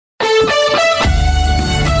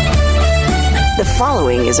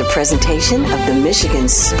following is a presentation of the Michigan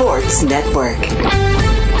Sports Network.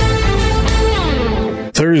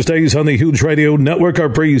 Thursdays on the Huge Radio Network are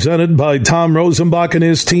presented by Tom Rosenbach and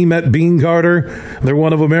his team at Bean Carter. They're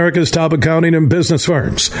one of America's top accounting and business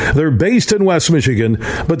firms. They're based in West Michigan,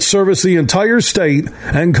 but service the entire state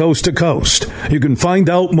and coast to coast. You can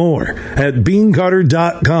find out more at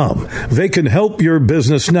beancarter.com. They can help your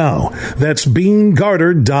business now. That's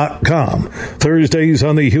beancarter.com. Thursdays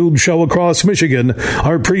on the Huge Show across Michigan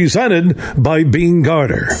are presented by Bean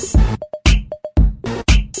Carter.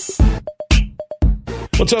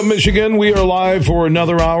 What's up, Michigan? We are live for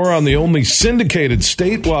another hour on the only syndicated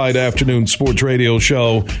statewide afternoon sports radio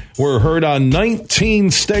show. We're heard on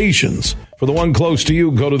 19 stations. For the one close to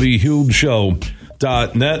you, go to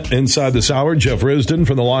thehugeshow.net. Inside this hour, Jeff Risdon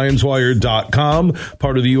from thelionswire.com,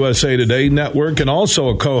 part of the USA Today network, and also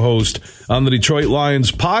a co-host on the Detroit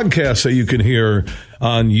Lions podcast that you can hear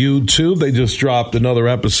on YouTube. They just dropped another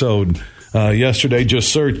episode yesterday.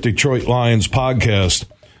 Just search Detroit Lions podcast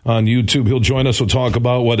on YouTube. He'll join us. We'll talk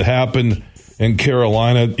about what happened in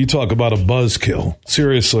Carolina. You talk about a buzzkill.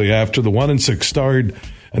 Seriously, after the 1-6 start,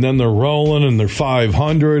 and then they're rolling and they're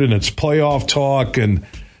 500 and it's playoff talk, and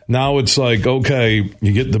now it's like, okay,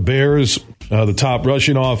 you get the Bears, the top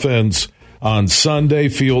rushing offense on Sunday.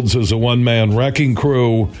 Fields is a one-man wrecking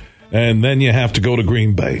crew, and then you have to go to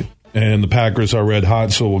Green Bay. And the Packers are red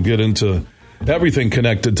hot, so we'll get into everything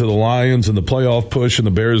connected to the Lions and the playoff push and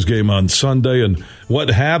the Bears game on Sunday and what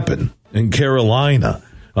happened in Carolina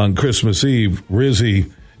on Christmas Eve.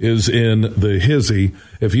 Rizzy is in the hizzy.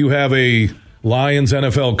 If you have a Lions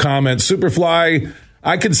NFL comment, Superfly,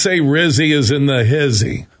 I could say Rizzy is in the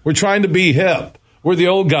hizzy. We're trying to be hip. We're the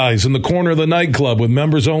old guys in the corner of the nightclub with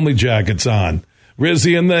members-only jackets on.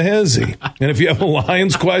 Rizzy in the hizzy. And if you have a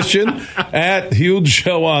Lions question, at Huge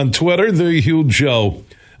Show on Twitter, The Huge Show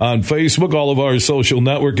on Facebook, all of our social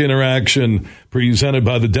network interaction presented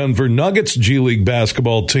by the Denver Nuggets G League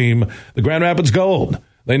basketball team, the Grand Rapids Gold.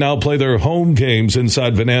 They now play their home games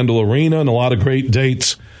inside Van Andel Arena, and a lot of great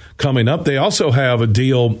dates coming up. They also have a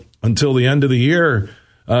deal until the end of the year.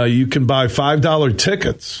 You can buy $5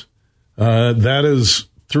 tickets. That is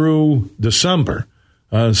through December.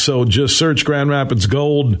 So just search Grand Rapids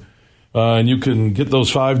Gold, and you can get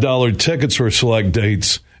those $5 tickets for select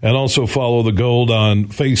dates. And also follow the Gold on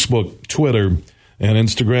Facebook, Twitter, and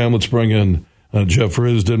Instagram. Let's bring in Jeff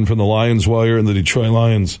Risdon from the Lions Wire and the Detroit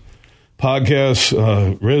Lions podcast.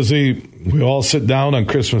 Rizzy, we all sit down on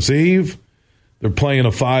Christmas Eve. They're playing a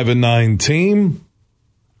 5-9 team.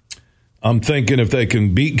 I'm thinking if they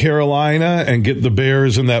can beat Carolina and get the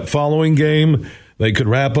Bears in that following game, they could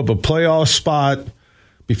wrap up a playoff spot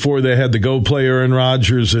before they had to go play Aaron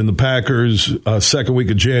Rodgers and the Packers second week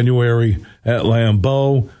of January at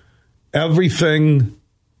Lambeau. Everything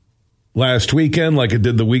last weekend, like it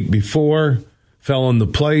did the week before, fell into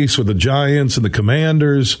place with the Giants and the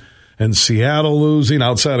Commanders and Seattle losing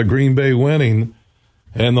outside of Green Bay winning.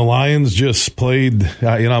 And the Lions just played,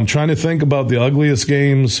 I'm trying to think about the ugliest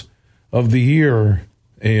games of the year,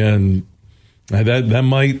 and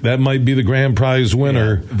that might be the grand prize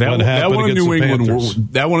winner. Yeah, that one in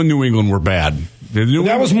New England were bad.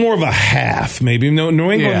 That was more of a half, maybe. New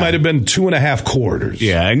England might have been 2.5 quarters.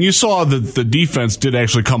 Yeah, and you saw that the defense did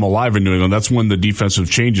actually come alive in New England. That's when the defensive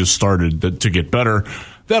changes started to get better.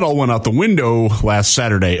 That all went out the window last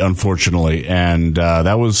Saturday, unfortunately, and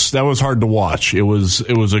that was hard to watch. It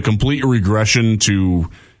was a complete regression to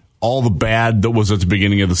all the bad that was at the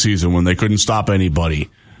beginning of the season when they couldn't stop anybody.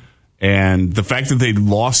 And the fact that they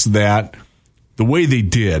lost that the way they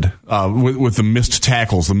did with the missed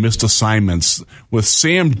tackles, the missed assignments, with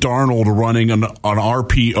Sam Darnold running an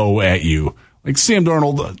RPO at you. Like, Sam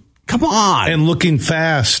Darnold, come on. And looking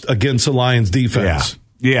fast against the Lions defense.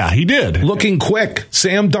 Yeah, he did. Looking quick.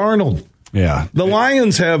 Sam Darnold. Yeah. The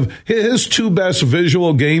Lions have his two best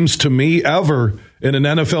visual games to me ever in an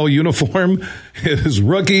NFL uniform. His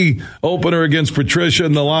rookie opener against Patricia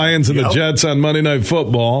and the Lions and the Jets on Monday Night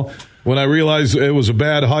Football, when I realized it was a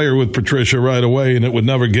bad hire with Patricia right away and it would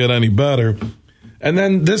never get any better. And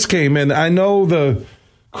then this came in. I know the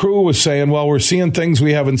crew was saying, well, we're seeing things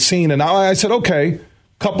we haven't seen. And I said, okay,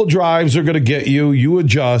 couple drives are going to get you. You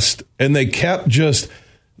adjust. And they kept just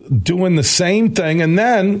doing the same thing, and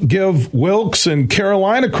then give Wilkes and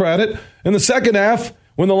Carolina credit in the second half.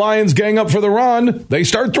 When the Lions gang up for the run, they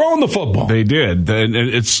start throwing the football. They did.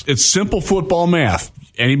 It's simple football math.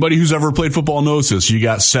 Anybody who's ever played football knows this. You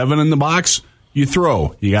got 7 in the box, you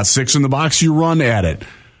throw. You got 6 in the box, you run at it.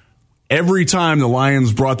 Every time the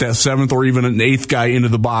Lions brought that 7th or even an 8th guy into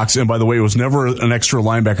the box, and by the way, it was never an extra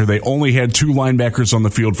linebacker. They only had 2 linebackers on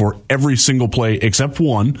the field for every single play except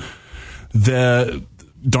one. The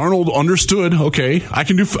Darnold understood, okay, I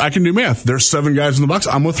can do math. There's 7 guys in the box.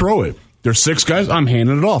 I'm going to throw it. There's 6 guys. I'm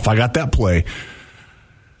handing it off. I got that play.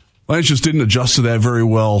 Lions just didn't adjust to that very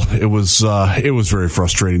well. It was very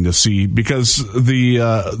frustrating to see because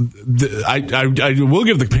I will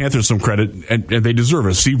give the Panthers some credit, and they deserve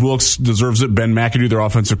it. Steve Wilkes deserves it. Ben McAdoo, their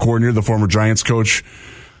offensive coordinator, the former Giants coach,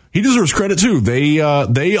 he deserves credit too.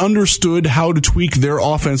 They understood how to tweak their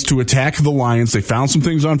offense to attack the Lions. They found some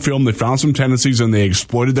things on film. They found some tendencies, and they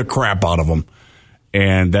exploited the crap out of them.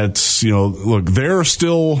 And that's, look, they're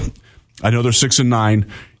still, I know they're 6-9.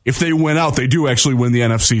 If they win out, they do actually win the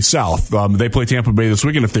NFC South. They play Tampa Bay this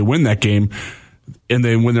weekend. If they win that game and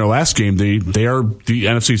they win their last game, they are the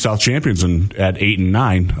NFC South champions at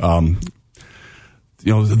 8-9.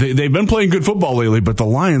 They've been playing good football lately, but the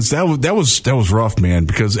Lions, that was rough, man,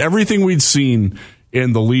 because everything we'd seen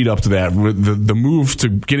in the lead up to that, the move to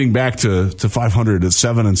getting back to 500 at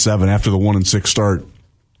 7-7 after the 1-6 start,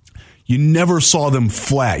 you never saw them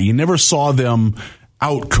flat. You never saw them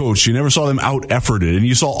out-coached. You never saw them out-efforted. And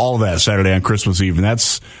you saw all of that Saturday on Christmas Eve. And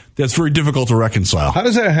that's very difficult to reconcile. How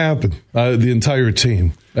does that happen? The entire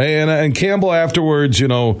team. And Campbell afterwards,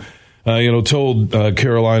 told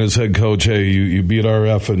Carolina's head coach, hey, you beat our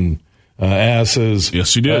effing asses.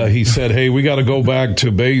 Yes, he did. He said, hey, we got to go back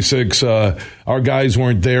to basics. Our guys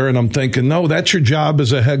weren't there. And I'm thinking, no, that's your job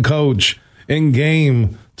as a head coach in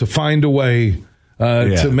game to find a way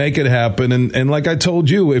to make it happen. And like I told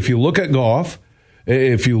you, if you look at Goff,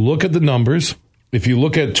 if you look at the numbers, if you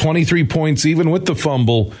look at 23 points, even with the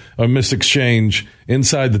fumble or missed exchange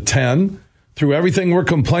inside the 10, through everything we're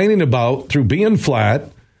complaining about, through being flat,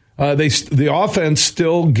 the offense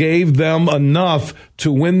still gave them enough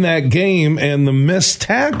to win that game. And the missed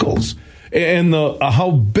tackles and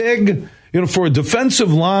how big, for a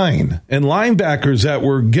defensive line and linebackers that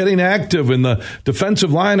were getting active in the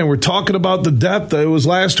defensive line, and we're talking about the depth. It was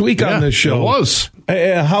last week on this show. It was.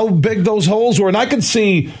 How big those holes were. And I could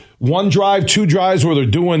see 1 drive, 2 drives where they're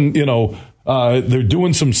doing, they're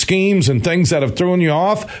doing some schemes and things that have thrown you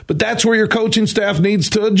off. But that's where your coaching staff needs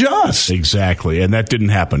to adjust. Exactly. And that didn't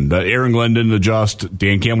happen. Aaron Glenn didn't adjust.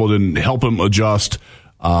 Dan Campbell didn't help him adjust.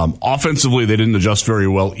 Offensively, they didn't adjust very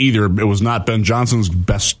well either. It was not Ben Johnson's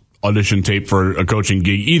best audition tape for a coaching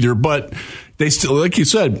gig either, but they still, like you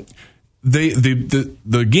said,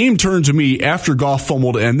 the game turned to me after Goff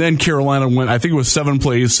fumbled, and then Carolina went, I think it was 7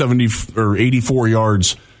 plays, 70 or 84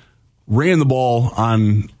 yards, ran the ball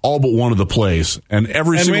on all but one of the plays, and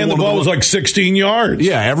ran the ball was like 16 yards.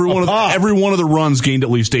 Yeah, every one of the runs gained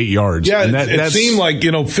at least 8 yards. Yeah, and it seemed like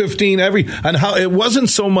 15 every, and how it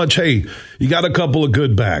wasn't so much. Hey, you got a couple of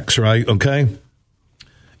good backs, right? Okay.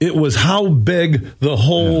 It was how big the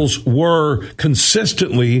holes were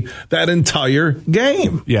consistently that entire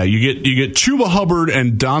game. Yeah, you get Chuba Hubbard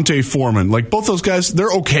and Dante Foreman. Like, both those guys,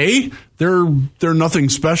 they're okay. They're nothing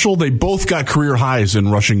special. They both got career highs in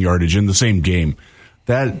rushing yardage in the same game.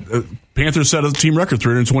 That Panthers set a team record,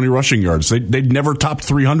 320 rushing yards. They'd never topped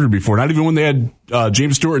 300 before, not even when they had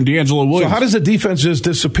James Stewart and D'Angelo Williams. So how does the defense just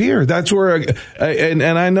disappear? That's where, and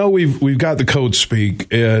I know we've got the coach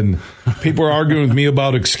speak, and people are arguing with me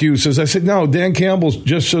about excuses. I said, no, Dan Campbell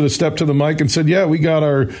just should have stepped to the mic and said, yeah, we got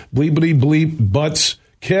our bleepity bleep butts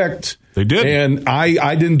kicked. They did. And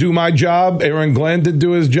I didn't do my job. Aaron Glenn didn't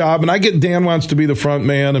do his job. And I get Dan wants to be the front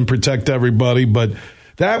man and protect everybody, but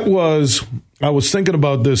I was thinking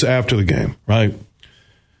about this after the game, right?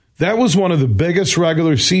 That was one of the biggest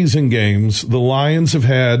regular season games the Lions have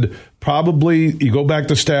had. Probably, you go back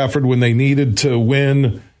to Stafford when they needed to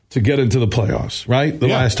win to get into the playoffs, right? The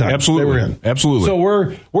last time absolutely. They were in. Absolutely.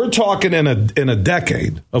 So we're talking in a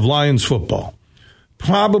decade of Lions football.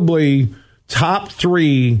 Probably top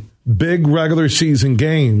 3 big regular season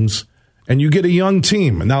games, and you get a young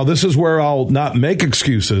team. Now, this is where I'll not make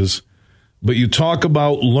excuses, but you talk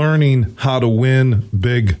about learning how to win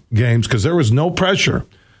big games, because there was no pressure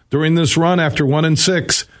during this run after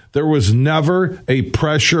 1-6. There was never a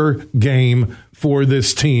pressure game for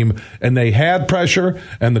this team, and they had pressure,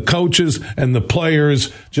 and the coaches and the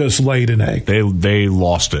players just laid an egg. They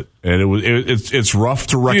lost it, and it's rough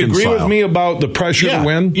to reconcile. Do you agree with me about the pressure to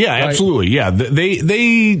win? Yeah, right? Absolutely. Yeah,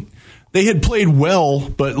 they had played well,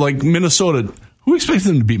 but like Minnesota. Who expected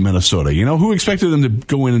them to beat Minnesota? Who expected them to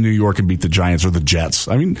go into New York and beat the Giants or the Jets?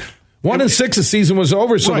 I mean, 1-6, the season was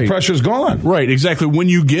over, so the pressure's gone. Right, exactly. When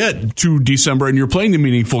you get to December and you're playing the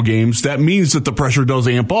meaningful games, that means that the pressure does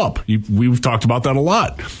amp up. We've talked about that a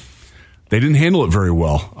lot. They didn't handle it very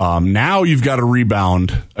well. Now you've got to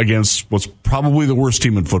rebound against what's probably the worst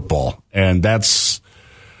team in football, and that's.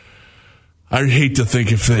 I hate to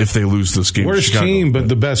think if they lose this game. Worst team, but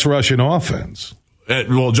the best rushing offense.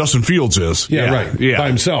 Well, Justin Fields is. Yeah, right. Yeah. By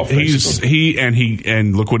himself.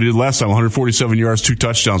 And look what he did last time, 147 yards, 2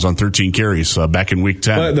 touchdowns on 13 carries back in week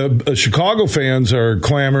 10. But the Chicago fans are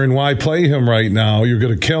clamoring, why play him right now? You're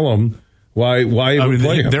going to kill him. Why even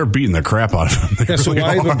play him? They're beating the crap out of him. So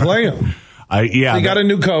why even play him? They got a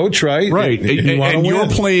new coach, right? Right.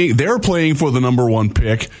 They're playing for the number 1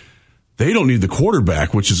 pick. They don't need the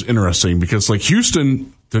quarterback, which is interesting because like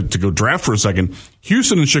Houston, to go draft for a second,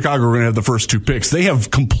 Houston and Chicago are going to have the first 2 picks. They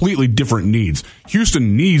have completely different needs.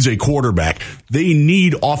 Houston needs a quarterback. They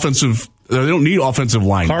need offensive. They don't need offensive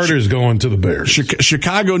line. Carter's going to the Bears.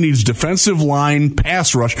 Chicago needs defensive line,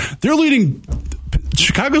 pass rush.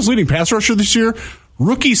 Chicago's leading pass rusher this year.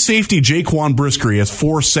 Rookie safety Jaquan Brisker has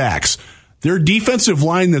 4 sacks. Their defensive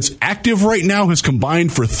line that's active right now has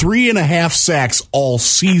combined for 3.5 sacks all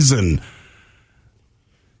season.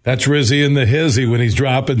 That's Rizzy and the hizzy when he's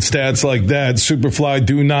dropping stats like that. Superfly,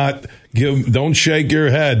 don't shake your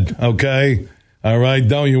head, okay? All right,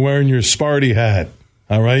 you're wearing your Sparty hat.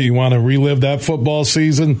 All right, you want to relive that football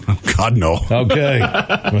season? Oh, God, no. Okay.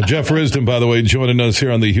 Well, Jeff Risdon, by the way, joining us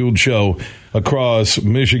here on the Huge Show across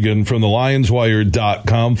Michigan from the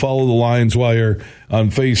LionsWire.com. Follow the Lions Wire on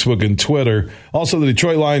Facebook and Twitter. Also, the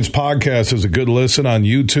Detroit Lions podcast is a good listen on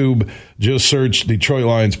YouTube. Just search Detroit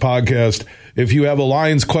Lions podcast. If you have a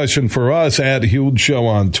Lions question for us, add Huge Show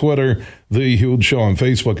on Twitter, The Huge Show on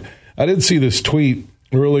Facebook. I did see this tweet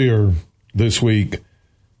earlier this week.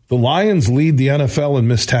 The Lions lead the NFL in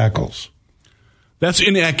missed tackles. That's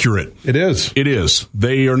inaccurate. It is. It is.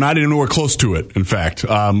 They are not anywhere close to it, in fact.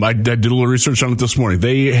 I did a little research on it this morning.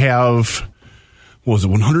 They have,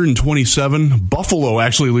 127? Buffalo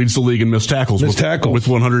actually leads the league in missed tackles. With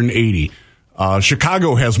 180.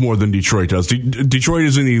 Chicago has more than Detroit does. Detroit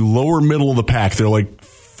is in the lower middle of the pack. They're like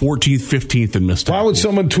 14th, 15th in missed tackles. Why would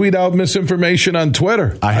someone tweet out misinformation on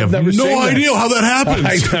Twitter? I have never no idea how that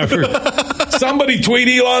happens. Somebody tweet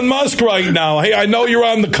Elon Musk right now. Hey, I know you're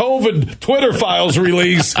on the COVID Twitter files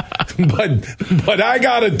release, but I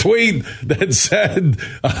got a tweet that said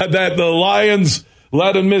that the Lions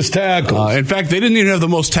let him miss tackles. In fact, they didn't even have the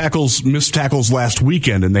most missed tackles last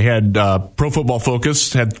weekend, and they had Pro Football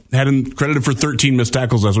Focus had him credited for 13 missed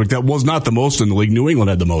tackles last week. That was not the most in the league. New England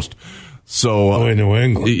had the most. So in New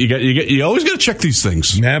England, you always got to check these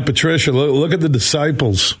things. Matt Patricia, look at the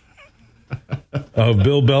disciples of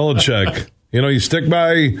Bill Belichick. You stick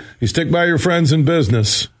by your friends in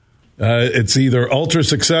business. It's either ultra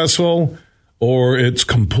successful or it's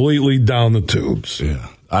completely down the tubes. Yeah.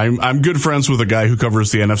 I'm good friends with a guy who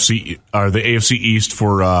covers the NFC or the AFC East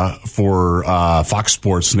for Fox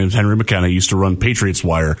Sports. His name's Henry McKenna. He used to run Patriots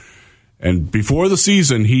Wire. And before the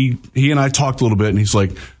season, he and I talked a little bit, and he's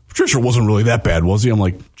like, Patricia wasn't really that bad, was he? I'm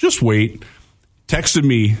like, just wait. Texted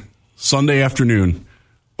me Sunday afternoon.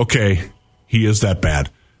 Okay, he is that bad.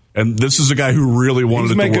 And this is a guy who really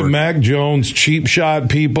wanted it to work. He's making Mac Jones cheap shot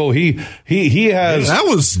people. He has. That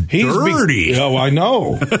was dirty. I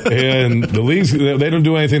know. And the leagues, they don't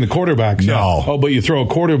do anything to quarterbacks. No. Oh, but you throw a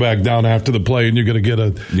quarterback down after the play and you're going to get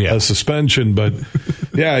a suspension. But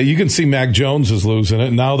yeah, you can see Mac Jones is losing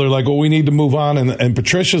it. Now they're like, well, we need to move on. And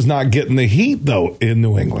Patricia's not getting the heat, though, in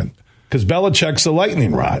New England because Belichick's a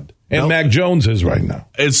lightning rod. And Mac Jones is right now.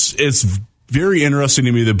 It's very interesting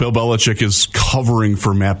to me that Bill Belichick is covering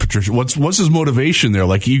for Matt Patricia. What's his motivation there?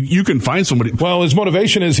 Like you can find somebody. Well, his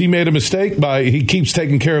motivation is he made a mistake he keeps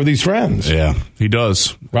taking care of these friends. Yeah, he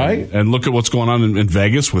does. Right? And look at what's going on in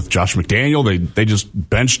Vegas with Josh McDaniel. They just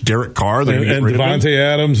benched Derek Carr. And Devontae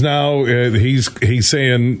Adams now he's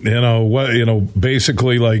saying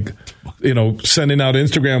basically like sending out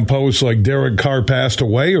Instagram posts like Derek Carr passed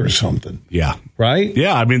away or something. Yeah. Right?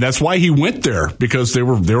 Yeah, I mean that's why he went there because they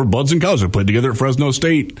were buds in college. They played together at Fresno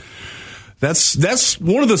State. That's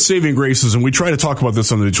one of the saving graces, and we try to talk about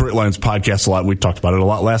this on the Detroit Lions podcast a lot. We talked about it a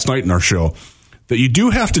lot last night in our show. That you do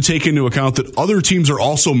have to take into account that other teams are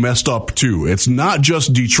also messed up too. It's not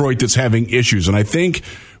just Detroit that's having issues, and I think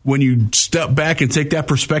when you step back and take that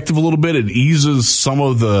perspective a little bit, it eases some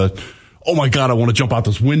of the oh my God, I want to jump out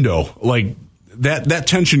this window like. That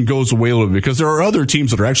tension goes away a little bit because there are other teams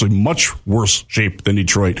that are actually much worse shape than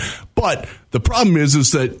Detroit. But the problem is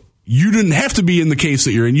that you didn't have to be in the case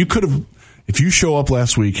that you're in. You could have, if you show up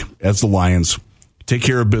last week as the Lions, take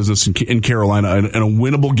care of business in Carolina in a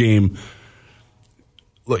winnable game.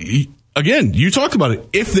 Again, you talked about it.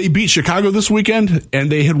 If they beat Chicago this weekend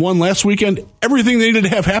and they had won last weekend, everything they needed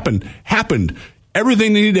to have happened.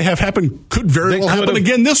 everything they need to have happen could very well happen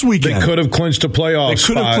again this weekend. They could have clinched a playoff spot.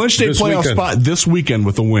 They could have clinched a playoff spot this weekend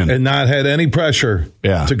with a win. And not had any pressure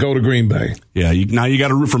to go to Green Bay. Yeah, now you got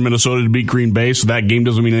to root for Minnesota to beat Green Bay, so that game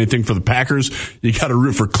doesn't mean anything for the Packers. You got to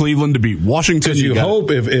root for Cleveland to beat Washington. Because you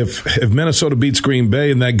hope if Minnesota beats Green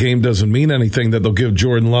Bay and that game doesn't mean anything, that they'll give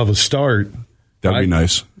Jordan Love a start. That'd be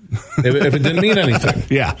nice. if it didn't mean anything.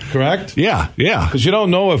 Yeah. Correct? Yeah. Because you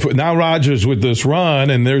don't know if now Rodgers with this run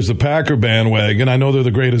and there's the Packer bandwagon. I know they're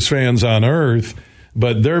the greatest fans on earth,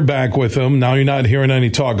 but they're back with him. Now you're not hearing any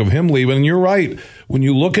talk of him leaving. And you're right. When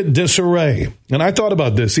you look at disarray, and I thought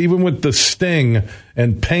about this, even with the sting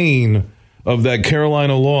and pain of that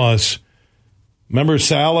Carolina loss, remember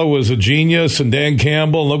Saleh was a genius and Dan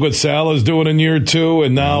Campbell, and look what Saleh's doing in year 2,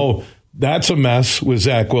 and now that's a mess with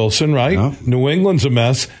Zach Wilson, right? Yeah. New England's a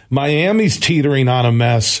mess. Miami's teetering on a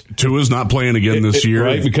mess. Tua's not playing again this year.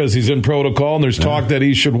 Right, because he's in protocol, and there's talk that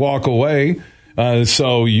he should walk away.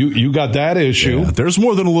 So you got that issue. Yeah, there's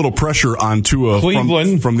more than a little pressure on Tua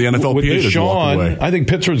Cleveland from the NFLPA with to walk away. I think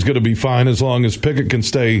Pittsburgh's going to be fine as long as Pickett can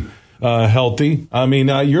stay healthy. I mean,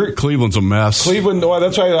 Cleveland's a mess. Cleveland,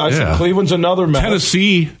 that's right. I said Cleveland's another mess.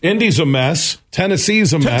 Tennessee. Indy's a mess.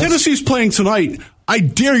 Tennessee's a mess. Tennessee's playing tonight. I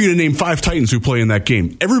dare you to name 5 Titans who play in that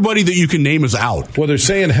game. Everybody that you can name is out. Well, they're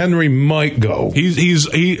saying Henry might go.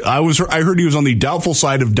 I heard he was on the doubtful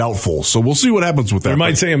side of doubtful. So we'll see what happens with that. They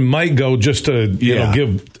might say he might go just to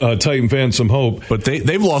give Titan fans some hope. But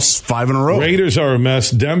they've lost 5 in a row. Raiders are a mess.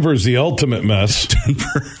 Denver's the ultimate mess.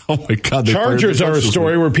 Denver. Oh my God. Chargers are a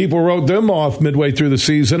story where people wrote them off midway through the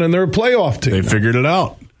season, and they're a playoff team. They figured it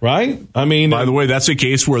out, right? I mean, by the way, that's a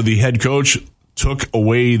case where the head coach took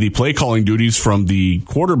away the play calling duties from the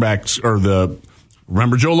quarterbacks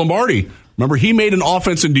remember Joe Lombardi. Remember, he made an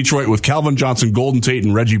offense in Detroit with Calvin Johnson, Golden Tate,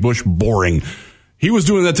 and Reggie Bush boring. He was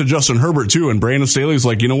doing that to Justin Herbert too, and Brandon Staley's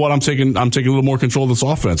like, you know what, I'm taking a little more control of this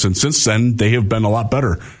offense. And since then, they have been a lot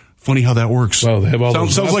better. Funny how that works. Well, they have all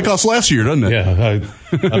sounds like us last year, doesn't it?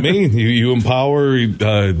 Yeah, I mean, you empower.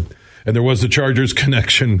 And there was the Chargers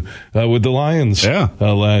connection with the Lions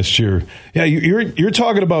last year. Yeah, you're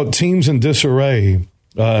talking about teams in disarray.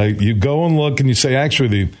 You go and look and you say,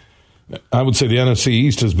 actually, I would say the NFC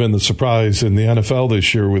East has been the surprise in the NFL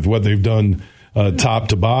this year with what they've done top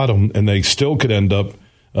to bottom, and they still could end up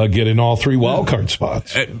getting all 3 wild card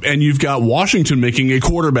spots. And you've got Washington making a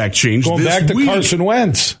quarterback change going this back to week. Carson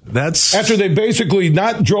Wentz. That's after they basically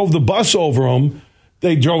not drove the bus over him.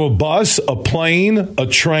 They drove a bus, a plane, a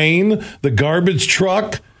train, the garbage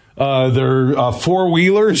truck, their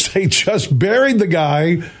four-wheelers. They just buried the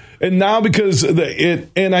guy. And now because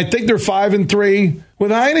and I think they're 5-3 with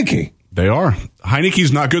Heineke. They are.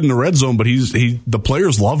 Heineke's not good in the red zone, but the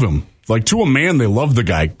players love him. Like, to a man, they love the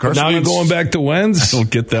guy. Now you're going back to Wentz? I don't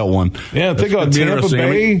get that one. Yeah, think about Tampa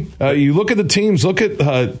Bay. You look at the teams. Look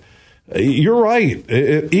at you're right.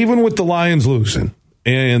 Even with the Lions losing,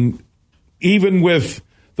 and even with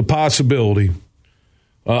the possibility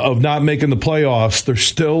of not making the playoffs, they're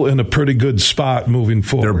still in a pretty good spot moving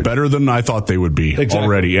forward. They're better than I thought they would be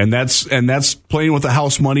already, and that's playing with the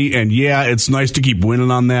house money. And yeah, it's nice to keep winning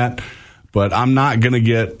on that. But I'm not going to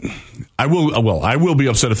get. I will be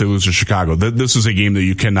upset if they lose to Chicago. This is a game that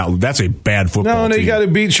you cannot. That's a bad football team. No, you got to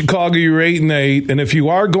beat Chicago. You're 8-8, and if you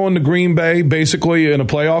are going to Green Bay, basically in a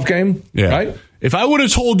playoff game, right? If I would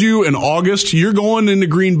have told you in August you're going into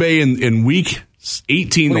Green Bay in week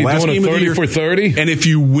 18, the last game of the year, 30-for-30, and if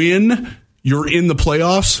you win, you're in the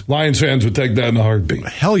playoffs. Lions fans would take that in a heartbeat.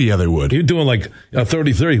 Hell yeah, they would. You're doing like a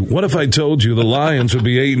 30-30. What if I told you the Lions would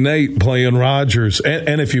be 8-8 playing Rodgers,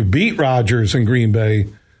 and if you beat Rodgers in Green Bay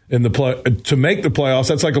in to make the playoffs,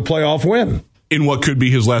 that's like a playoff win in what could be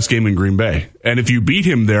his last game in Green Bay. And if you beat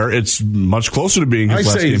him there, it's much closer to being his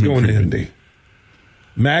last game in Green Bay. I say he's going to Indy.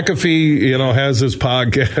 McAfee, has his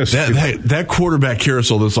podcast. That quarterback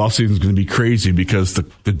carousel this offseason is going to be crazy because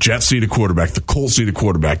the Jets need a quarterback, the Colts need a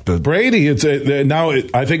quarterback. Brady,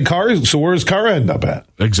 I think Carr. So where's Carr end up at?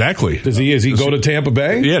 Exactly. Does he go to Tampa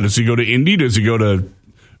Bay? Yeah. Does he go to Indy? Does he go to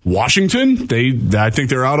Washington? I think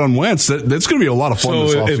they're out on Wentz. That's going to be a lot of fun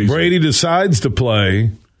this offseason. If Brady decides to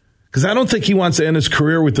play. Because I don't think he wants to end his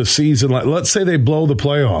career with the season. Let's say they blow the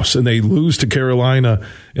playoffs and they lose to Carolina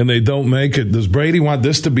and they don't make it. Does Brady want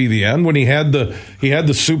this to be the end when he had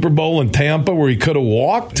the Super Bowl in Tampa where he could have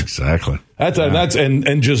walked? Exactly.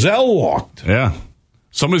 And Giselle walked. Yeah.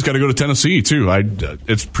 Somebody's got to go to Tennessee too.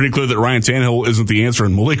 It's pretty clear that Ryan Tannehill isn't the answer.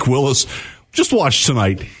 And Malik Willis, just watch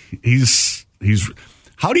tonight. He's.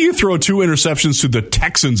 How do you throw 2 interceptions to the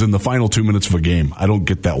Texans in the final 2 minutes of a game? I don't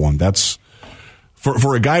get that one. That's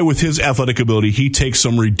For a guy with his athletic ability, he takes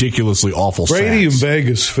some ridiculously awful Brady sacks. in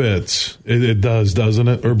Vegas fits. It does, doesn't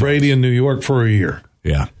it? Or Brady in New York for a year.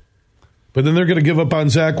 Yeah. But then they're going to give up on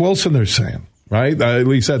Zach Wilson, they're saying, right? At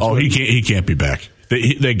least that's he can't be back.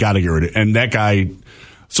 They got to get rid of it. And that guy.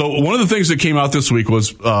 So one of the things that came out this week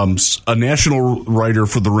was a national writer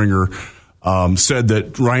for The Ringer said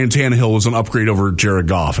that Ryan Tannehill was an upgrade over Jared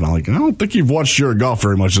Goff. And I'm like, I don't think you've watched Jared Goff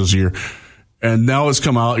very much this year. And now it's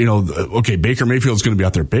come out, okay, Baker Mayfield's going to be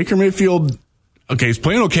out there. Baker Mayfield, okay, he's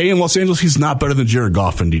playing okay in Los Angeles. He's not better than Jared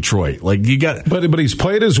Goff in Detroit. Like but he's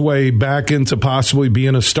played his way back into possibly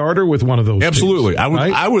being a starter with one of those. Absolutely, teams,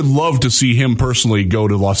 I would love to see him personally go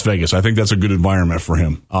to Las Vegas. I think that's a good environment for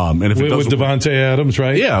him. And if with Devontae Adams,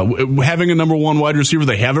 right? Yeah, having a number one wide receiver,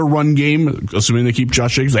 they have a run game, assuming they keep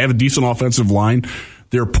Josh Jacobs. They have a decent offensive line.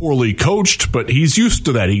 They're poorly coached, but he's used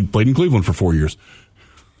to that. He played in Cleveland for 4 years.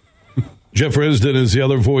 Jeff Risdon is the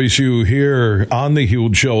other voice you hear on the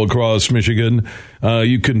Huge Show across Michigan.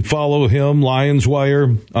 You can follow him, Lions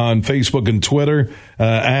Wire, on Facebook and Twitter,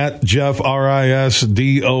 at Jeff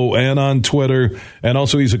Risdon on Twitter. And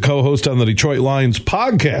also he's a co-host on the Detroit Lions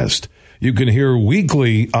podcast. You can hear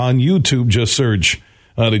weekly on YouTube. Just search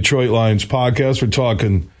Detroit Lions podcast. We're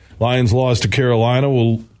talking Lions lost to Carolina.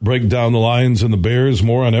 We'll break down the Lions and the Bears,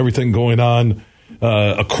 more on everything going on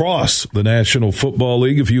across the National Football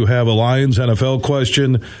League. If you have a Lions NFL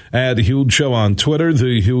question, add Huge Show on Twitter,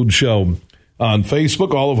 The Huge Show on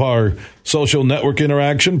Facebook. All of our social network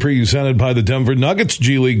interaction presented by the Denver Nuggets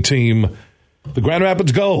G League team, the Grand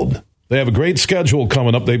Rapids Gold. They have a great schedule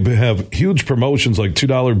coming up. They have huge promotions like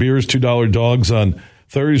 $2 beers, $2 dogs on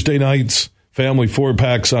Thursday nights, family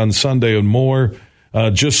 4-packs on Sunday, and more.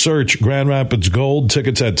 Just search Grand Rapids Gold,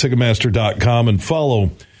 tickets at Ticketmaster.com, and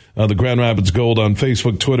follow the Grand Rapids Gold on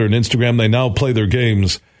Facebook, Twitter, and Instagram. They now play their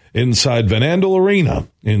games inside Van Andel Arena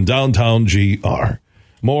in downtown GR.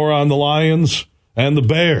 More on the Lions and the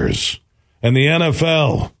Bears and the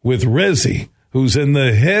NFL with Rizzy, who's in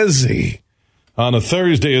the hizzy, on a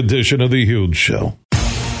Thursday edition of The Huge Show.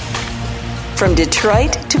 From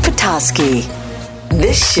Detroit to Petoskey,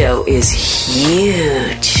 this show is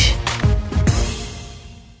huge.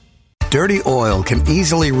 Dirty oil can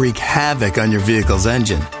easily wreak havoc on your vehicle's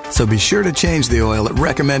engine, so be sure to change the oil at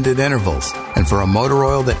recommended intervals. And for a motor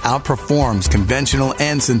oil that outperforms conventional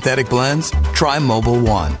and synthetic blends, try Mobil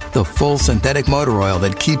 1, the full synthetic motor oil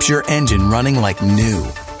that keeps your engine running like new.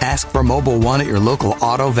 Ask for Mobil 1 at your local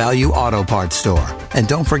Auto Value Auto Parts store. And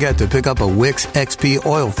don't forget to pick up a Wix XP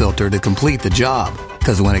oil filter to complete the job.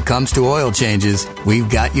 Because when it comes to oil changes, we've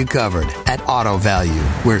got you covered at Auto Value,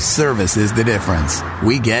 where service is the difference.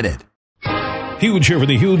 We get it. Huge here for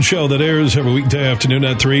the Huge Show that airs every weekday afternoon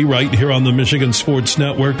at 3 right here on the Michigan Sports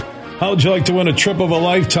Network. How would you like to win a trip of a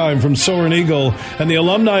lifetime from Soaring Eagle and the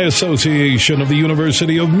Alumni Association of the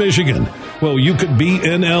University of Michigan? Well, you could be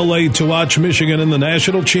in L.A. to watch Michigan in the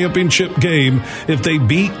national championship game if they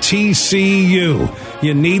beat TCU.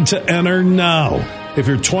 You need to enter now. If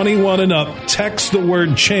you're 21 and up, text the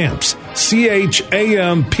word CHAMPS,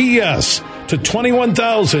 CHAMPS, to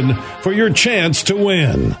 21,000 for your chance to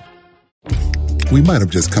win. We might have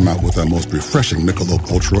just come out with our most refreshing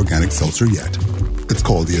Michelob Ultra Organic Seltzer yet. It's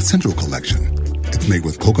called the Essential Collection. It's made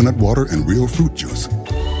with coconut water and real fruit juice,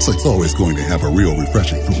 so it's always going to have a real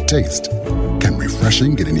refreshing fruit taste. Can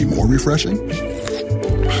refreshing get any more refreshing?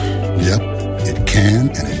 Yep, it can,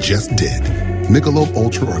 and it just did. Michelob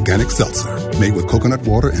Ultra Organic Seltzer, made with coconut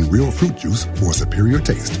water and real fruit juice for a superior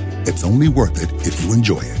taste. It's only worth it if you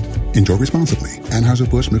enjoy it. Enjoy responsibly.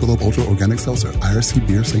 Anheuser-Busch Michelob Ultra Organic Seltzer, IRC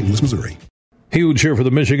Beer, St. Louis, Missouri. Huge here for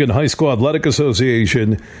the Michigan High School Athletic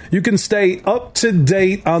Association. You can stay up to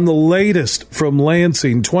date on the latest from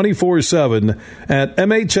Lansing 24/7 at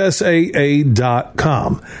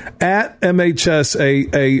MHSAA.com, at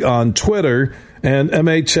MHSAA on Twitter, and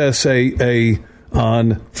MHSAA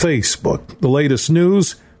on Facebook. The latest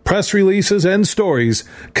news, press releases, and stories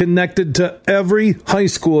connected to every high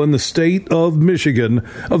school in the state of Michigan,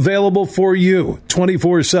 available for you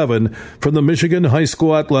 24/7 from the Michigan High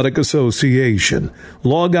School Athletic Association.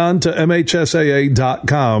 Log on to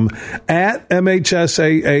MHSAA.com, at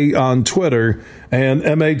MHSAA on Twitter, and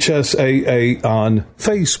MHSAA on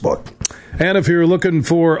Facebook. And if you're looking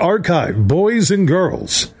for archive boys and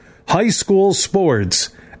girls high school sports,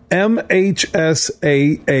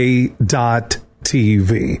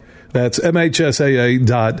 MHSAA.TV. That's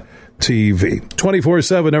MHSAA.TV.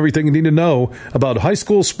 24/7, everything you need to know about high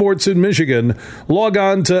school sports in Michigan. Log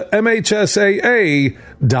on to MHSAA.com.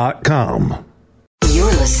 You're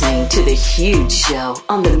listening to The Huge Show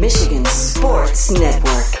on the Michigan Sports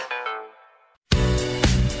Network.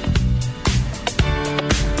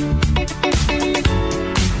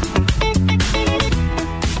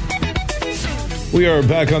 We are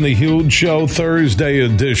back on the Huge Show Thursday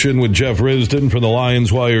edition with Jeff Risdon from the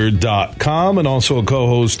LionsWire.com and also a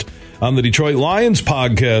co-host on the Detroit Lions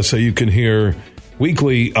podcast that you can hear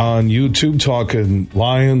weekly on YouTube, talking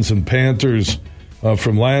Lions and Panthers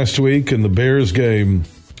from last week. And the Bears game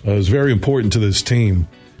is very important to this team.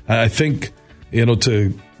 I think,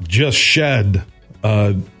 to just shed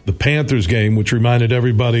the Panthers game, which reminded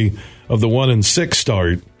everybody of the 1-6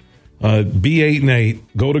 start, be 8-8,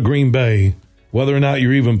 go to Green Bay. Whether or not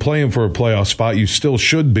you're even playing for a playoff spot, you still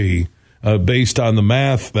should be, based on the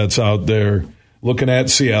math that's out there. Looking at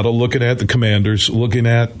Seattle, looking at the Commanders, looking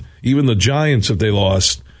at even the Giants if they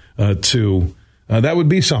lost to. That would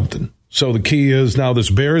be something. So the key is now this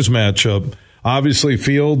Bears matchup. Obviously,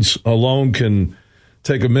 Fields alone can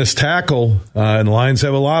take a missed tackle, and the Lions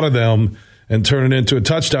have a lot of them, and turn it into a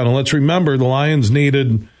touchdown. And let's remember, the Lions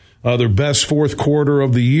needed their best fourth quarter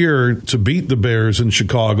of the year to beat the Bears in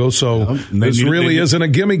Chicago. So this really isn't a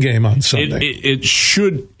gimme game on Sunday. It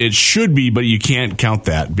should be, but you can't count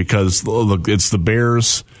that because look, it's the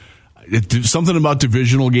Bears. Something about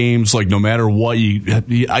divisional games, like no matter what, you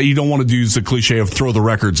don't want to do the cliche of throw the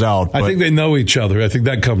records out. I think they know each other. I think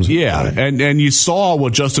that comes. Yeah, and you saw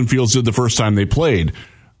what Justin Fields did the first time they played.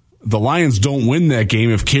 The Lions don't win that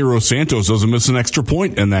game if Cairo Santos doesn't miss an extra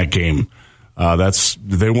point in that game.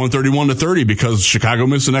 They won 31-30 because Chicago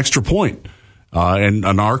missed an extra point. And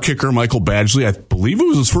our kicker, Michael Badgley, I believe it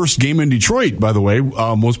was his first game in Detroit, by the way,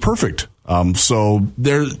 was perfect. So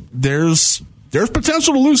there's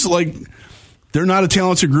potential to lose. Like, they're not a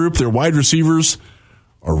talented group. Their wide receivers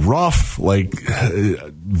are rough. Like,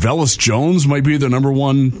 Velus Jones might be their number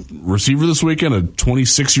one receiver this weekend, a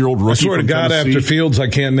 26-year-old rookie. I swear to God, Tennessee. after Fields, I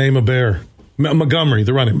can't name a Bear. Montgomery,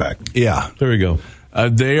 the running back. Yeah. There we go.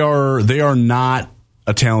 They are not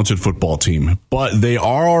a talented football team, but they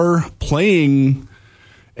are playing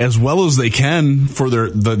as well as they can for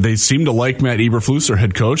they seem to like Matt Eberflus, their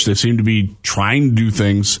head coach. They seem to be trying to do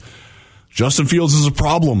things. Justin Fields is a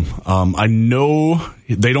problem. I know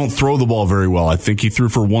they don't throw the ball very well. I think he threw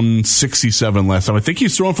for 167 last time. I think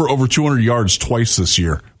he's thrown for over 200 yards twice this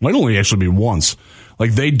year. Might only actually be once.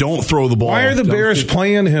 Like, they don't throw the ball. Why are the Bears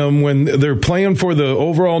playing him when they're playing for the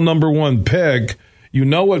overall number one pick? You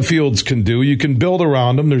know what Fields can do. You can build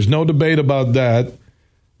around him. There's no debate about that.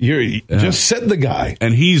 Just sit the guy.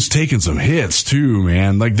 And he's taking some hits too,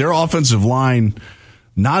 man. Like, their offensive line,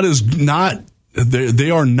 they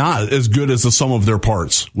are not as good as the sum of their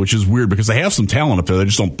parts, which is weird because they have some talent up there. They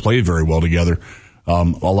just don't play very well together a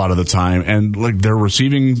lot of the time. And like, their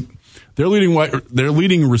leading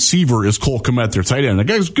receiver is Cole Kmet, their tight end. The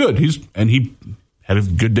guy's good. He had a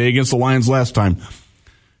good day against the Lions last time.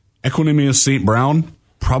 Equanimous St. Brown,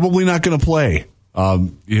 probably not going to play.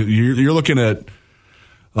 You're looking at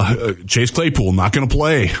Chase Claypool, not going to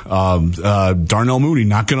play. Darnell Mooney,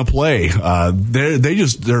 not going to play.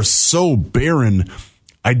 They're so barren.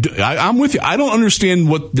 I'm with you. I don't understand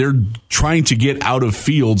what they're trying to get out of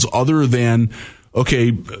Fields other than,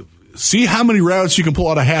 okay, see how many routes you can pull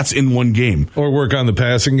out of hats in one game. Or work on the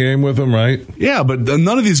passing game with him, right? Yeah, but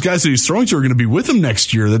none of these guys that he's throwing to are going to be with him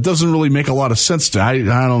next year. That doesn't really make a lot of sense to. I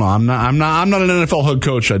don't know. I'm not an NFL head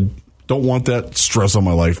coach. I don't want that stress on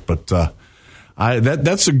my life, but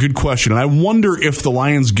that's a good question. And I wonder if the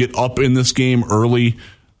Lions get up in this game early,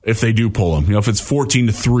 if they do pull him. If it's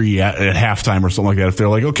 14-3 at halftime or something like that. If they're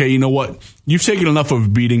like, okay, you know what? You've taken enough of a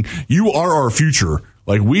beating. You are our future.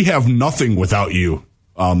 Like, we have nothing without you.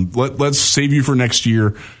 Let's save you for next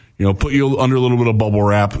year. Put you under a little bit of bubble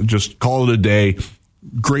wrap. Just call it a day.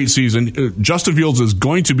 Great season. Justin Fields is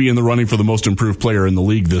going to be in the running for the most improved player in the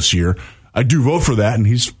league this year. I do vote for that, and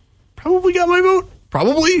he's probably got my vote.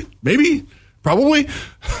 Probably. Maybe. Probably.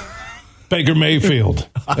 Baker Mayfield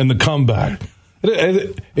and the comeback.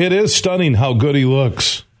 It is stunning how good he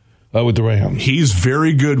looks with the Rams. He's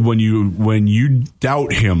very good when you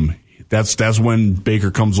doubt him. That's when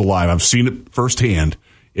Baker comes alive. I've seen it firsthand.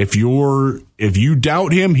 If you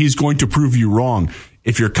doubt him, he's going to prove you wrong.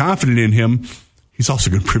 If you're confident in him, he's also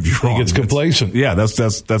going to prove you wrong. He gets complacent. Yeah, that's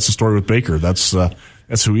the story with Baker. That's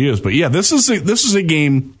who he is. But yeah, this is a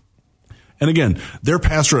game. And again, their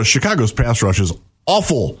pass rush, Chicago's pass rush is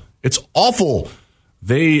awful. It's awful.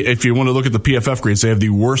 If you want to look at the PFF grades, they have the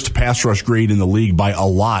worst pass rush grade in the league by a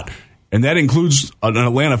lot, and that includes an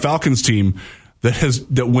Atlanta Falcons team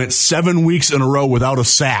that went 7 weeks in a row without a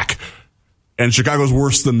sack. And Chicago's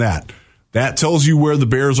worse than that. That tells you where the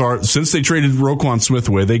Bears are. Since they traded Roquan Smith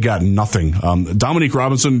away, they got nothing. Dominique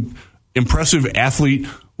Robinson, impressive athlete,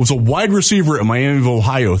 was a wide receiver at Miami of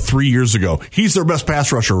Ohio 3 years ago. He's their best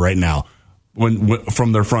pass rusher right now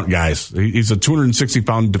from their front guys. He's a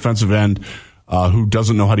 260-pound defensive end. who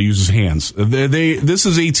doesn't know how to use his hands. This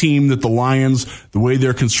is a team that the Lions, the way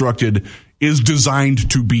they're constructed, is designed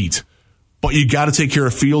to beat. But you got to take care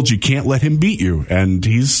of Fields. You can't let him beat you. And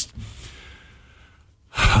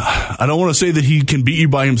I don't want to say that he can beat you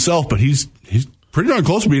by himself, but he's pretty darn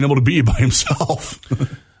close to being able to beat you by himself.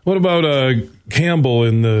 What about Campbell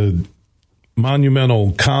in the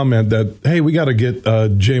monumental comment that, hey, we got to get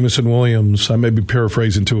Jameson Williams, I may be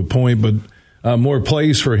paraphrasing to a point, but more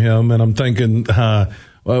plays for him. And I'm thinking,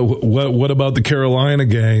 what about the Carolina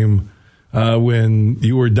game when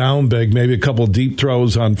you were down big, maybe a couple deep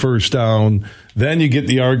throws on first down? Then you get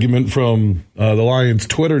the argument from the Lions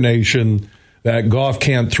Twitter nation that Goff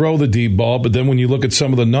can't throw the deep ball. But then when you look at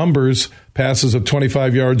some of the numbers, passes of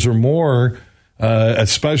 25 yards or more,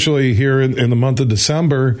 especially here in the month of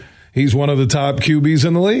December, he's one of the top QBs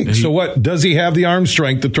in the league. So what, does he have the arm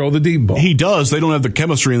strength to throw the deep ball? He does. They don't have the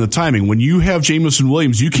chemistry and the timing. When you have Jameson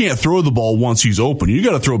Williams, you can't throw the ball once he's open. You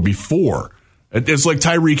got to throw before. It's like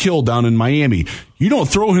Tyreek Hill down in Miami. You don't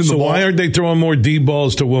throw him the ball. So why aren't they throwing more deep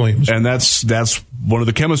balls to Williams? And that's one of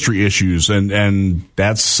the chemistry issues. And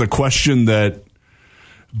that's a question that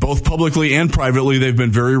both publicly and privately they've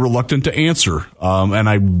been very reluctant to answer. And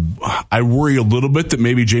I worry a little bit that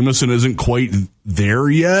maybe Jameson isn't quite there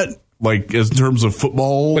yet, like in terms of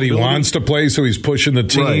football. But he wants to play, so he's pushing the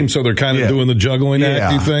team, right. So they're kind of doing the juggling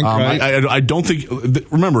act, you think? Right? I don't think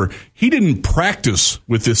 – remember, he didn't practice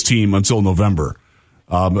with this team until November.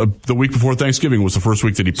 The week before Thanksgiving was the first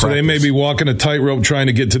week that he practiced. So they may be walking a tightrope trying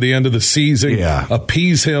to get to the end of the season,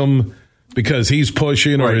 appease him because he's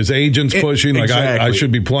pushing or his agent's pushing, exactly. Like I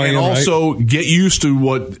should be playing. And also get used to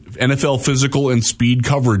what NFL physical and speed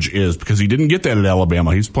coverage is, because he didn't get that at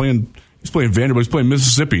Alabama. He's playing Vanderbilt. He's playing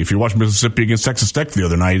Mississippi. If you watch Mississippi against Texas Tech the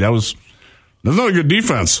other night, that's not a good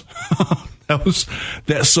defense.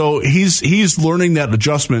 So he's learning that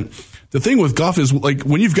adjustment. The thing with Goff is, like,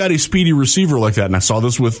 when you've got a speedy receiver like that, and I saw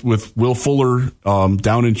this with Will Fuller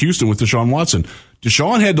down in Houston with Deshaun Watson.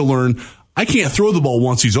 Deshaun had to learn, I can't throw the ball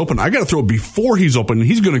once he's open. I got to throw it before he's open, and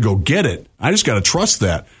he's going to go get it. I just got to trust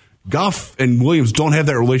that. Goff and Williams don't have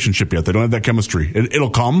that relationship yet. They don't have that chemistry. It'll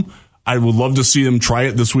come. I would love to see them try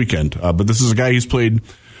it this weekend. But this is a guy who's played,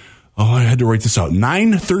 I had to write this out,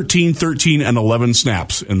 9, 13, 13, and 11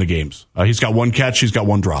 snaps in the games. He's got one catch. He's got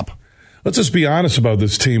one drop. Let's just be honest about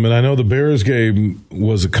this team. And I know the Bears game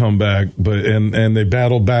was a comeback, but and they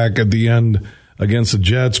battled back at the end against the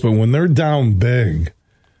Jets. But when they're down big,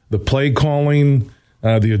 the play calling,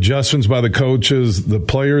 the adjustments by the coaches, the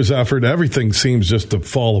players' effort, everything seems just to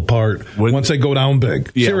fall apart once they go down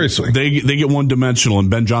big. Yeah, seriously. They get one-dimensional, and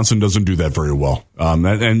Ben Johnson doesn't do that very well.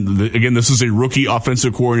 Again, this is a rookie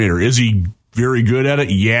offensive coordinator. Is he very good at it?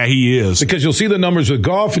 Yeah, he is. Because you'll see the numbers with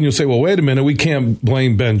Goff, and you'll say, well, wait a minute, we can't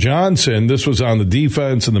blame Ben Johnson. This was on the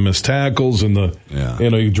defense and the missed tackles and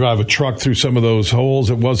you drive a truck through some of those holes.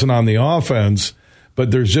 It wasn't on the offense.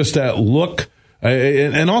 But there's just that look.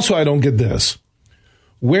 And also, I don't get this.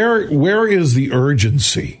 Where is the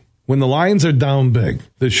urgency when the Lions are down big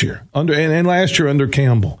this year and last year under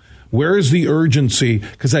Campbell? Where is the urgency?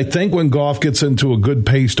 Because I think when Goff gets into a good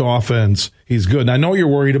paced offense, he's good. And I know you're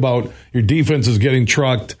worried about your defense is getting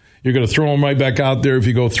trucked. You're going to throw them right back out there if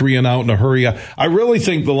you go 3 and out in a hurry. I really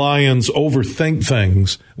think the Lions overthink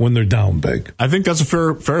things when they're down big. I think that's a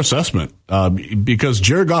fair assessment because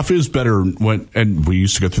Jared Goff is better and we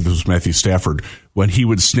used to go through this with Matthew Stafford, when he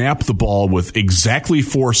would snap the ball with exactly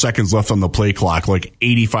 4 seconds left on the play clock, like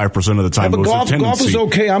 85% of the time. But Goff is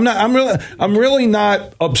okay. I'm really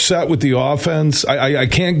not upset with the offense. I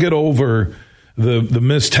can't get over the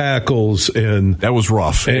missed tackles and that was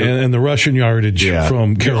rough, and the rushing yardage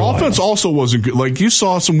from Carolina. The offense also wasn't good. Like, you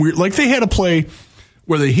saw some weird, like they had a play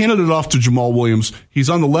where they handed it off to Jamal Williams. He's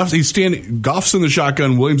on the left. He's standing. Goff's in the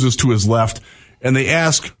shotgun. Williams is to his left, and they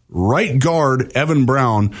ask right guard Evan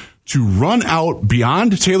Brown to run out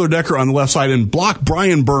beyond Taylor Decker on the left side and block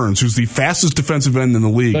Brian Burns, who's the fastest defensive end in the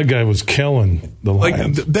league. That guy was killing the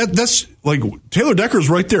Lions. That's like, Taylor Decker's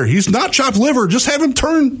right there. He's not chopped liver. Just have him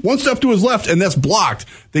turn one step to his left, and that's blocked.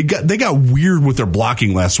 They got weird with their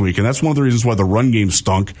blocking last week, and that's one of the reasons why the run game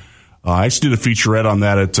stunk. I just did a featurette on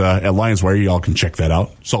that at Lions Wire. Y'all can check that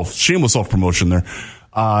out. Shameless self-promotion there.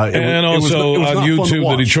 And also on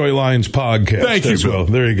YouTube, the Detroit Lions podcast. Thank you, Bill.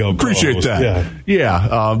 There you go. Appreciate that.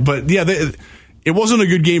 It wasn't a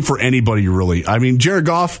good game for anybody, really. I mean, Jared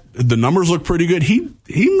Goff, the numbers look pretty good. He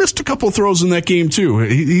missed a couple of throws in that game too.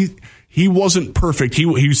 He wasn't perfect.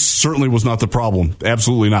 He certainly was not the problem.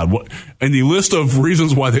 Absolutely not. And the list of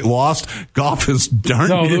reasons why they lost, Goff is darn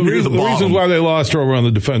near the bottom. The reasons why they lost are over on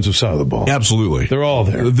the defensive side of the ball. Absolutely, they're all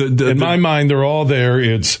there. In my mind, they're all there.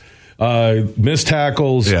 It's missed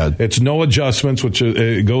tackles. Yeah. It's no adjustments, which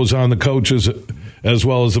it goes on the coaches as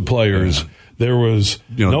well as the players. Yeah. There was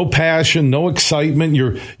no passion, no excitement.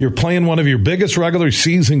 You're playing one of your biggest regular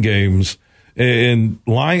season games in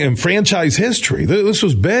franchise history. This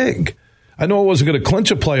was big. I know it wasn't going to clinch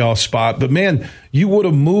a playoff spot, but man, you would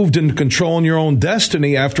have moved into controlling your own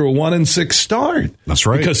destiny after a 1-6 start. That's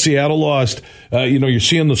right. Because Seattle lost. You're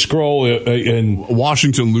seeing the scroll, and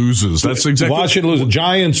Washington loses. That's exactly. Washington loses.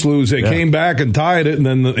 Giants lose. They came back and tied it, and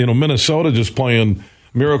then Minnesota just playing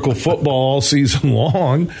miracle football all season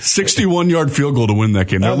long. 61-yard field goal to win that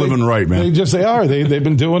game. They're living right, man. They are. They've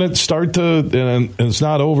been doing it start to, and it's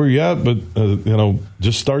not over yet, but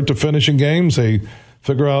just start to finish in games. They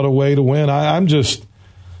figure out a way to win. I'm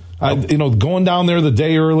going down there the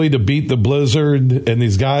day early to beat the blizzard, and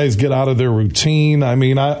these guys get out of their routine. I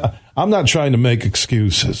mean, I'm not trying to make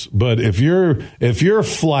excuses, but if you're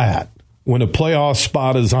flat when a playoff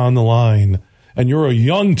spot is on the line and you're a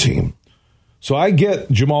young team, so I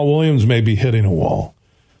get Jamal Williams may be hitting a wall,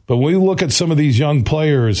 but when we look at some of these young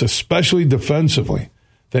players, especially defensively,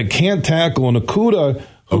 that can't tackle, and Okudah,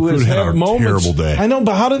 who has had moments. Terrible day. I know,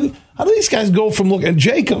 but how do these guys go from and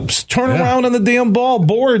Jacobs turn around on the damn ball,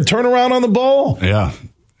 Board turn around on the ball, turn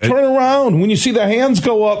around when you see the hands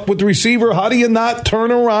go up with the receiver. How do you not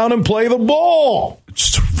turn around and play the ball?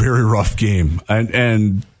 It's a very rough game,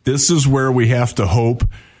 and this is where we have to hope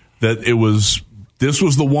that this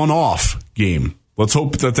was the one-off game. Let's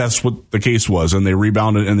hope that that's what the case was, and they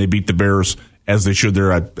rebounded and they beat the Bears as they should.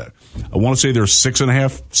 There, I want to say they're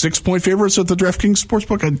 6.5 favorites at the DraftKings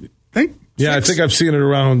Sportsbook. I think. Yeah, 6? I think I've seen it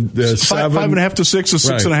around 7. 5.5 to 6 to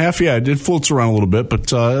 6.5. Yeah, it floats around a little bit, but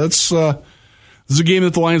this is a game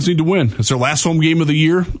that the Lions need to win. It's their last home game of the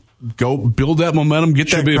year. Go build that momentum. Get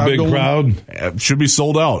should that crowd going. Should be a big crowd. Should be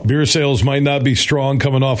sold out. Beer sales might not be strong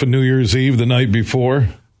coming off of New Year's Eve the night before.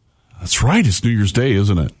 That's right. It's New Year's Day,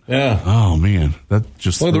 isn't it? Yeah. Oh, man. That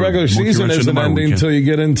just the regular season isn't ending until you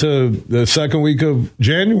get into the second week of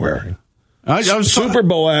January. Super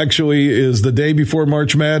Bowl actually is the day before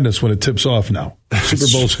March Madness when it tips off now.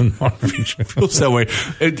 Super Bowl's in March. It feels that way.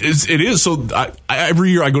 It is. So every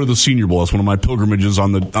year I go to the Senior Bowl. That's one of my pilgrimages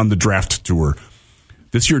on the draft tour.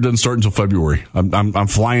 This year it doesn't start until February. I'm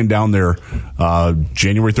flying down there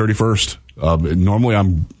January 31st.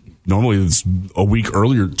 Normally it's a week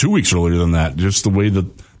earlier, 2 weeks earlier than that. Just the way that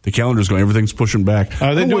the calendar's going, everything's pushing back.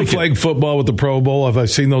 Are they doing flag football with the Pro Bowl? Have I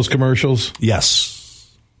seen those commercials?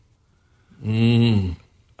 Yes. Don't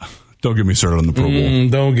get me started on the Pro Bowl.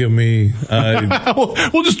 Don't give me.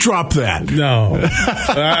 We'll just drop that. No.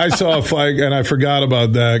 I saw a flag, and I forgot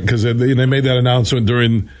about that because they made that announcement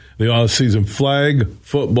during the off-season. Flag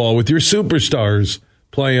football with your superstars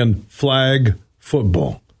playing flag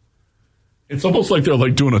football. It's almost like they're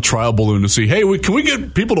doing a trial balloon to see, hey, can we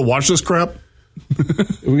get people to watch this crap?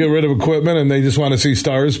 We get rid of equipment and they just want to see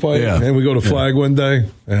stars play. Yeah. And we go to flag one day.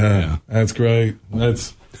 Yeah. That's great.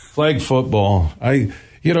 That's flag football. To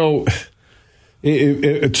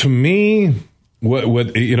me,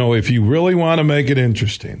 what if you really want to make it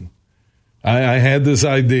interesting, I had this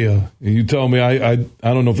idea. You told me I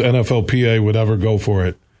don't know if the NFLPA would ever go for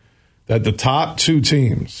it. That the top two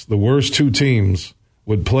teams, the worst two teams,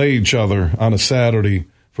 would play each other on a Saturday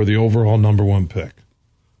for the overall number one pick.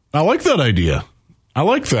 I like that idea. I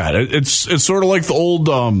like that. It's sort of like the old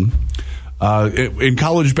in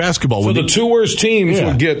college basketball. So the two worst teams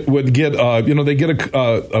would get they get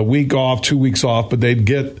a week off, 2 weeks off, but they'd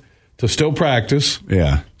get to still practice.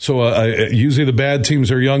 Yeah. So usually the bad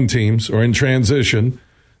teams are young teams or in transition.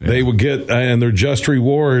 Yeah. They would get, and their just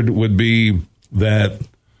reward would be that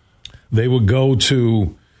they would go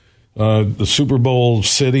to the Super Bowl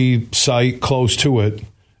city site close to it,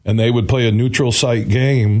 and they would play a neutral site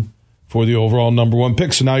game for the overall number one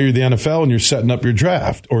pick. So now you're the NFL and you're setting up your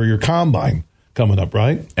draft or your combine coming up,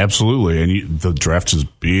 right? Absolutely. And the draft is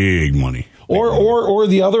big money. Or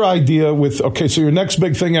the other idea so your next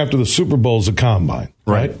big thing after the Super Bowl is the combine,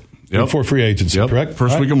 right? Yep. Before free agency, correct?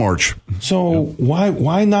 First week of March. So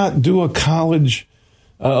why not do a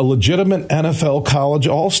legitimate NFL college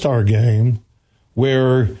all-star game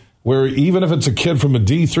where even if it's a kid from a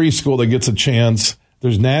D3 school that gets a chance,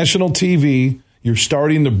 there's national TV, you're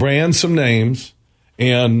starting to brand some names,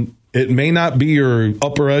 and it may not be your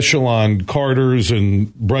upper echelon Carters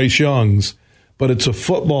and Bryce Youngs, but it's a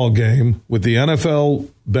football game with the NFL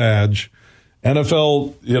badge,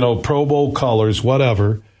 NFL, Pro Bowl colors,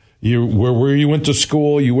 whatever. You where you went to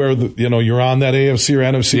school, you wear you're on that AFC or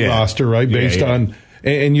NFC roster, right? Based on,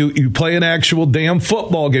 and you play an actual damn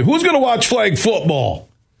football game. Who's going to watch flag football?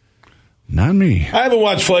 Not me. I haven't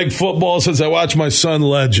watched flag football since I watched my son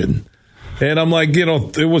Legend. And I'm like,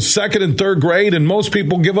 it was second and third grade, and most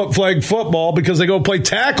people give up flag football because they go play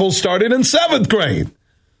tackle starting in seventh grade.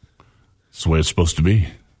 That's the way it's supposed to be.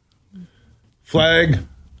 Flag.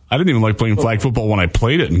 I didn't even like playing flag football when I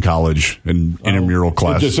played it in college in intramural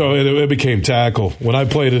class. It became tackle. When I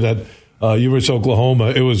played it at University of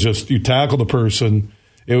Oklahoma, it was just you tackle the person.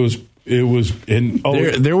 There was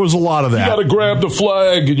a lot of that. You got to grab the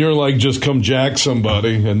flag, and you're like, just come jack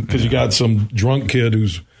somebody, and because you got some drunk kid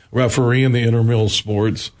who's refereeing the intramural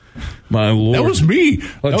sports. My Lord, that was me.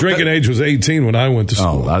 Drinking age was 18 when I went to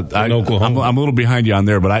school in Oklahoma. I'm a little behind you on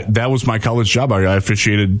there, but that was my college job. I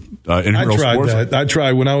officiated intramural sports. I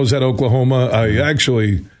tried when I was at Oklahoma. I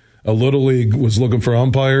actually a little league was looking for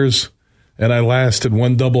umpires, and I lasted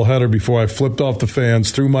one doubleheader before I flipped off the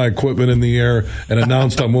fans, threw my equipment in the air, and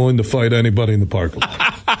announced I'm willing to fight anybody in the parking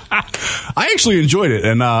lot. I actually enjoyed it,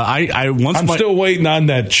 and I'm still waiting on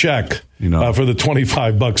that check. For the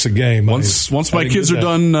 $25 a game. Once my kids are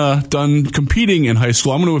done competing in high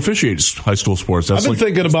school, I'm going to officiate high school sports. I've been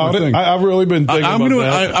thinking about it. I've really been thinking about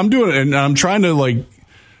that. I'm doing it, and I'm trying to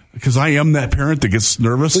because I am that parent that gets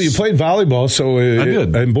nervous. Well, you played volleyball, so I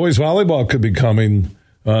did, and boys volleyball could be coming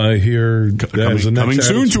here coming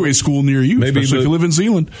soon to a school near you, especially if you live in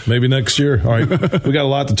Zeeland. Maybe next year. All right. We got a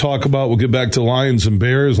lot to talk about. We'll get back to Lions and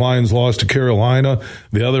Bears. Lions lost to Carolina.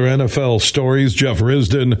 The other NFL stories. Jeff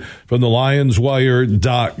Risdon from the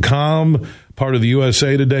LionsWire.com, part of the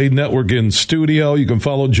USA Today Network in studio. You can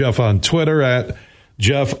follow Jeff on Twitter at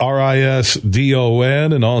Jeff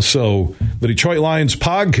Risdon, and also the Detroit Lions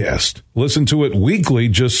podcast. Listen to it weekly.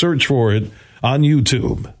 Just search for it on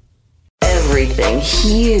YouTube. Everything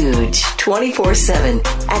huge 24/7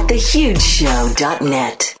 at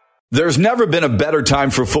thehugeshow.net. There's never been a better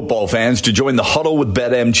time for football fans to join the huddle with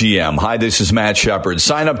BetMGM. Hi, this is Matt Shepard.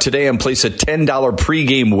 Sign up today and place a $10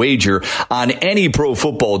 pregame wager on any pro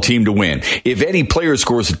football team to win. If any player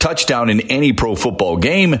scores a touchdown in any pro football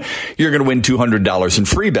game, you're going to win $200 in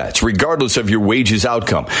free bets, regardless of your wager's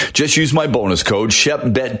outcome. Just use my bonus code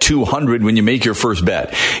SHEPBET200 when you make your first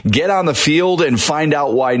bet. Get on the field and find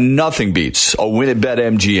out why nothing beats a win at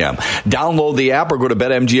BetMGM. Download the app or go to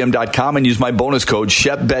BetMGM.com and use my bonus code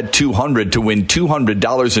SHEPBET200 to win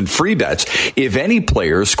 $200 in free bets if any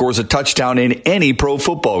player scores a touchdown in any pro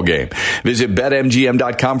football game. Visit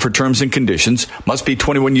BetMGM.com for terms and conditions. Must be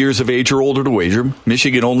 21 years of age or older to wager.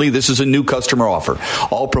 Michigan only. This is a new customer offer.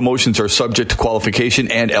 All promotions are subject to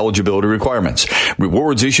qualification and eligibility requirements.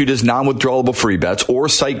 Rewards issued as non-withdrawable free bets or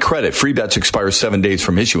site credit. Free bets expire 7 days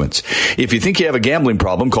from issuance. If you think you have a gambling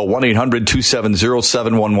problem, call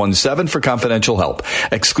 1-800-270-7117 for confidential help.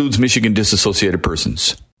 Excludes Michigan disassociated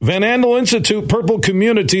persons. Van Andel Institute Purple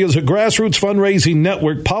Community is a grassroots fundraising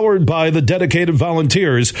network powered by the dedicated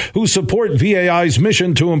volunteers who support VAI's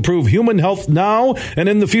mission to improve human health now and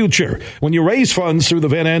in the future. When you raise funds through the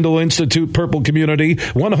Van Andel Institute Purple Community,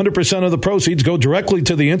 100% of the proceeds go directly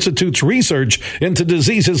to the Institute's research into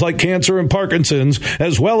diseases like cancer and Parkinson's,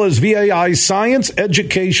 as well as VAI's science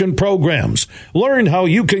education programs. Learn how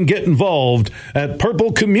you can get involved at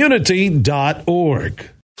purplecommunity.org.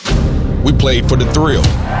 We played for the thrill,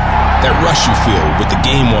 that rush you feel with the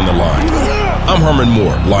game on the line. I'm Herman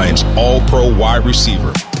Moore, Lions All-Pro wide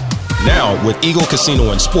receiver. Now, with Eagle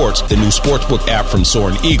Casino and Sports, the new sportsbook app from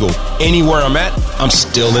Soaring Eagle, anywhere I'm at, I'm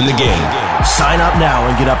still in the game. Sign up now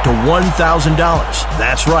and get up to $1,000.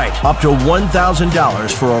 That's right, up to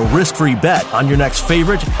 $1,000 for a risk-free bet on your next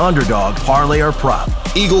favorite underdog, parlay, or prop.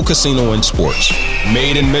 Eagle Casino and Sports.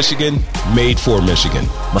 Made in Michigan, made for Michigan.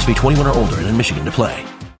 Must be 21 or older and in Michigan to play.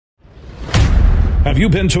 Have you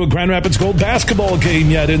been to a Grand Rapids Gold basketball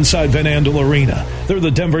game yet inside Van Andel Arena? They're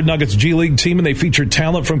the Denver Nuggets G League team, and they feature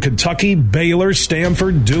talent from Kentucky, Baylor,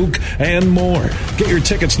 Stanford, Duke, and more. Get your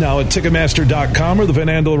tickets now at Ticketmaster.com or the Van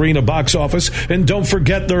Andel Arena box office. And don't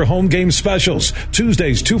forget their home game specials.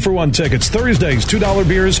 Tuesdays, 2-for-1 tickets. Thursdays, $2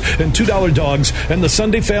 beers and $2 dogs. And the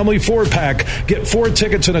Sunday Family 4-pack. Get 4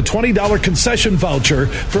 tickets and a $20 concession voucher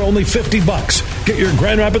for only $50. Get your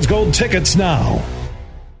Grand Rapids Gold tickets now.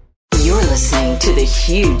 You're listening to The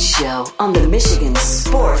Huge Show on the Michigan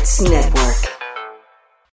Sports Network.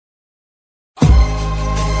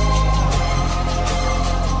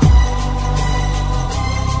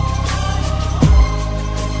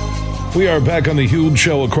 We are back on The Huge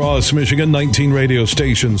Show across Michigan, 19 radio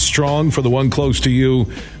stations strong. For the one close to you,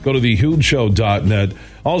 go to thehugeshow.net.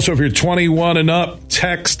 Also, if you're 21 and up,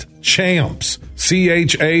 text CHAMPS,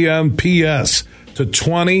 CHAMPS, to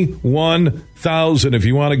 21,000 if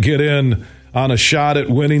you want to get in on a shot at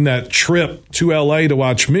winning that trip to L.A. to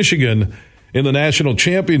watch Michigan in the national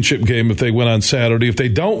championship game if they win on Saturday. If they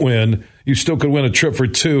don't win, you still could win a trip for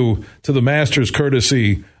two to the Masters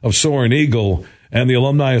courtesy of Soaring Eagle and the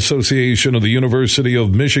Alumni Association of the University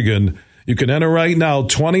of Michigan. You can enter right now,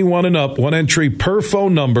 21 and up, one entry per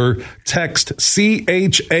phone number. Text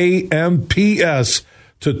CHAMPS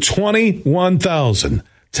to 21,000.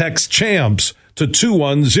 Text CHAMPS to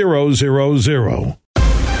 21000.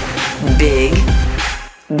 Big,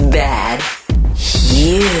 bad,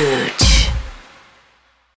 huge.